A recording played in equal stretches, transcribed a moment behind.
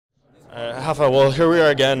Raphael, well, here we are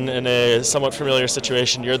again in a somewhat familiar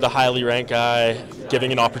situation. You're the highly ranked guy,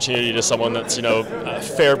 giving an opportunity to someone that's, a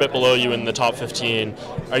fair bit below you in the top 15.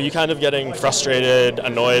 Are you kind of getting frustrated,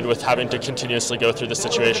 annoyed with having to continuously go through this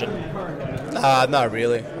situation? Not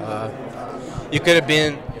really. You could have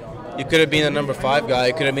been, the number 5 guy.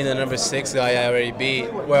 You could have been the number 6 guy I already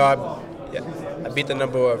beat. Well, I beat the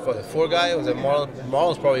number 4 guy. Was it Marlon?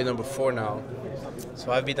 Marlon's probably number 4 now.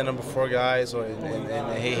 So I beat the number 4 guys,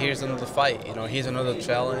 and hey, here's another fight. Here's another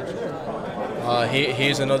challenge.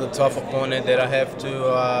 Here's another tough opponent that I have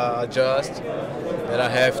to adjust, that I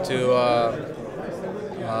have to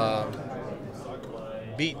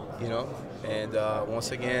beat. And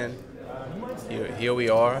once again, here we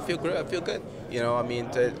are. I feel good. I feel good.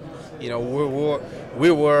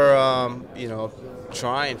 We were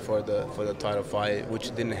trying for the title fight,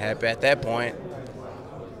 which didn't happen at that point.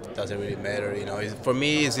 Doesn't really matter, For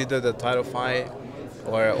me, it's either the title fight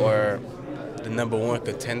or the number 1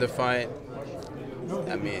 contender fight.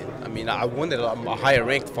 I wanted a higher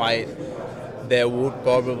ranked fight that would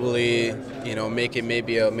probably, make it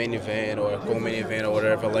maybe a main event or a co-main event or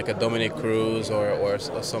whatever, like a Dominic Cruz or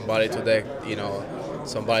somebody to that,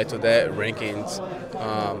 somebody to that rankings.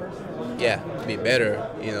 Be better,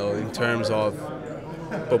 in terms of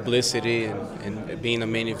publicity and being a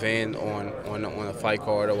main event on a fight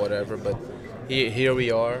card or whatever, but here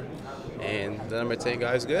we are, and the number 10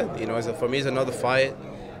 guy is good. For me, it's another fight,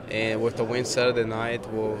 and with the win Saturday night,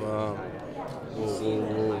 we'll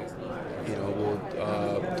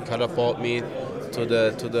catapult me to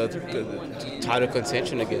the title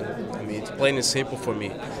contention again. It's plain and simple for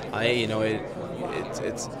me. I'm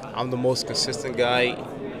the most consistent guy.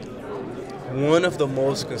 One of the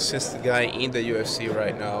most consistent guy in the UFC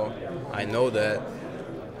right now. I know that.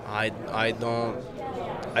 I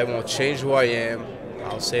won't change who I am.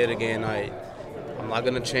 I'll say it again. I'm not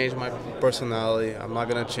gonna change my personality. I'm not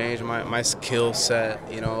gonna change my skill set.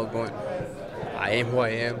 I am who I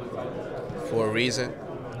am for a reason.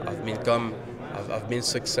 I've been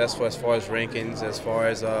successful as far as rankings, as far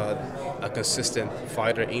as a consistent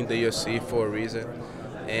fighter in the UFC for a reason.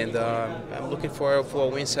 And I'm looking for a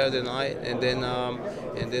win Saturday night, and then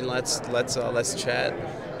let's chat,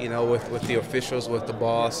 with the officials, with the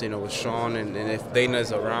boss, with Sean, and if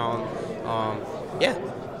Dana's around,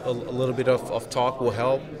 a little bit of talk will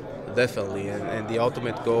help, definitely. And the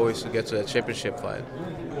ultimate goal is to get to a championship fight.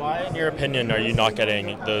 Why, in your opinion, are you not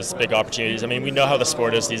getting those big opportunities? We know how the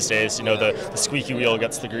sport is these days. The squeaky wheel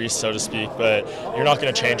gets the grease, so to speak, but you're not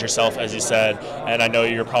going to change yourself, as you said, and I know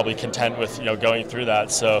you're probably content with, going through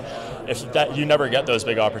that. So if you never get those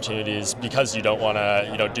big opportunities because you don't want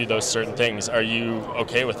to, do those certain things, are you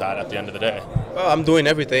okay with that at the end of the day? Well, I'm doing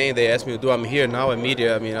everything they asked me to do. I'm here now in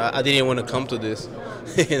media. I didn't want to come to this.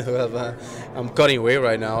 I'm cutting weight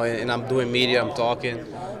right now, and I'm doing media. I'm talking.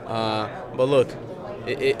 But look,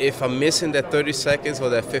 if I'm missing that 30 seconds or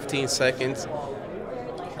that 15 seconds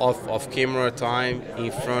of camera time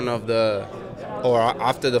in front of or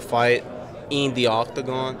after the fight in the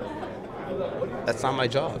octagon, that's not my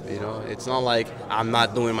job, It's not like I'm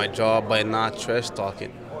not doing my job by not trash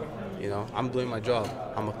talking, I'm doing my job.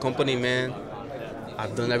 I'm a company man.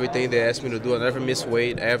 I've done everything they asked me to do. I never miss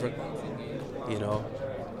weight, ever.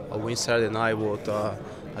 A win Saturday night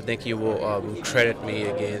I think you will credit me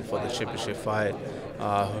again for the championship fight.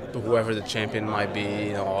 Whoever the champion might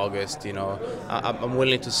be, August, I'm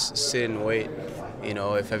willing to sit and wait.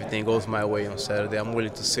 If everything goes my way on Saturday, I'm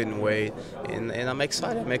willing to sit and wait, and I'm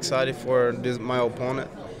excited. I'm excited for my opponent,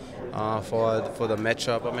 for the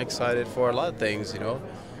matchup. I'm excited for a lot of things,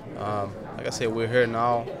 Like I said, we're here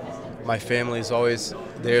now. My family is always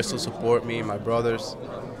there to support me. My brothers,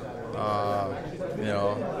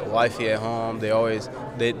 wifey at home.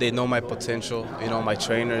 They know my potential. My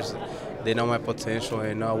trainers. They know my potential,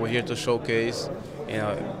 and we're here to showcase,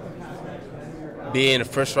 be in the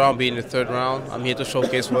first round, be in the third round. I'm here to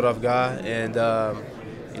showcase what I've got, and,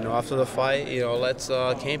 after the fight, let's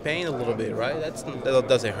campaign a little bit, right? That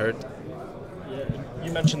doesn't hurt.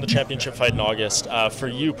 You mentioned the championship fight in August. For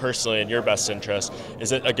you personally, in your best interest,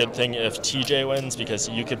 is it a good thing if TJ wins? Because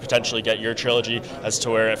you could potentially get your trilogy, as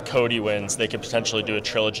to where if Cody wins, they could potentially do a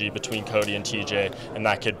trilogy between Cody and TJ, and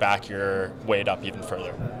that could back your weight up even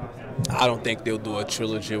further. I don't think they'll do a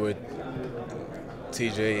trilogy with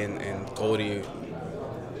TJ and Cody.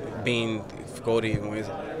 If Cody wins,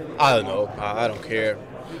 I don't know. I don't care.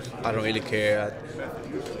 I don't really care.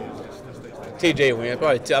 TJ win.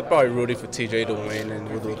 I'm probably rooting for TJ to win, and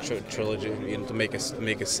we'll do a trilogy, to make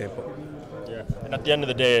it simple. Yeah. And at the end of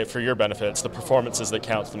the day, for your benefit, it's the performances that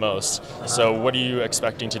count the most. So what are you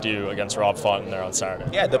expecting to do against Rob Fonten there on Saturday?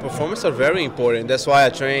 Yeah, the performances are very important. That's why I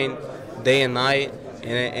train day and night,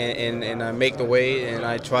 and I make the weight, and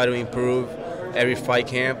I try to improve every fight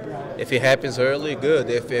camp. If it happens early, good.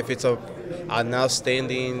 If it's an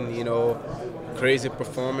outstanding, crazy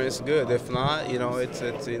performance, good. If not, it's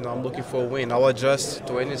I'm looking for a win. I'll adjust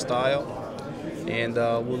to any style, and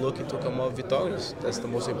we're looking to come out victorious. That's the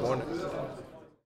most important.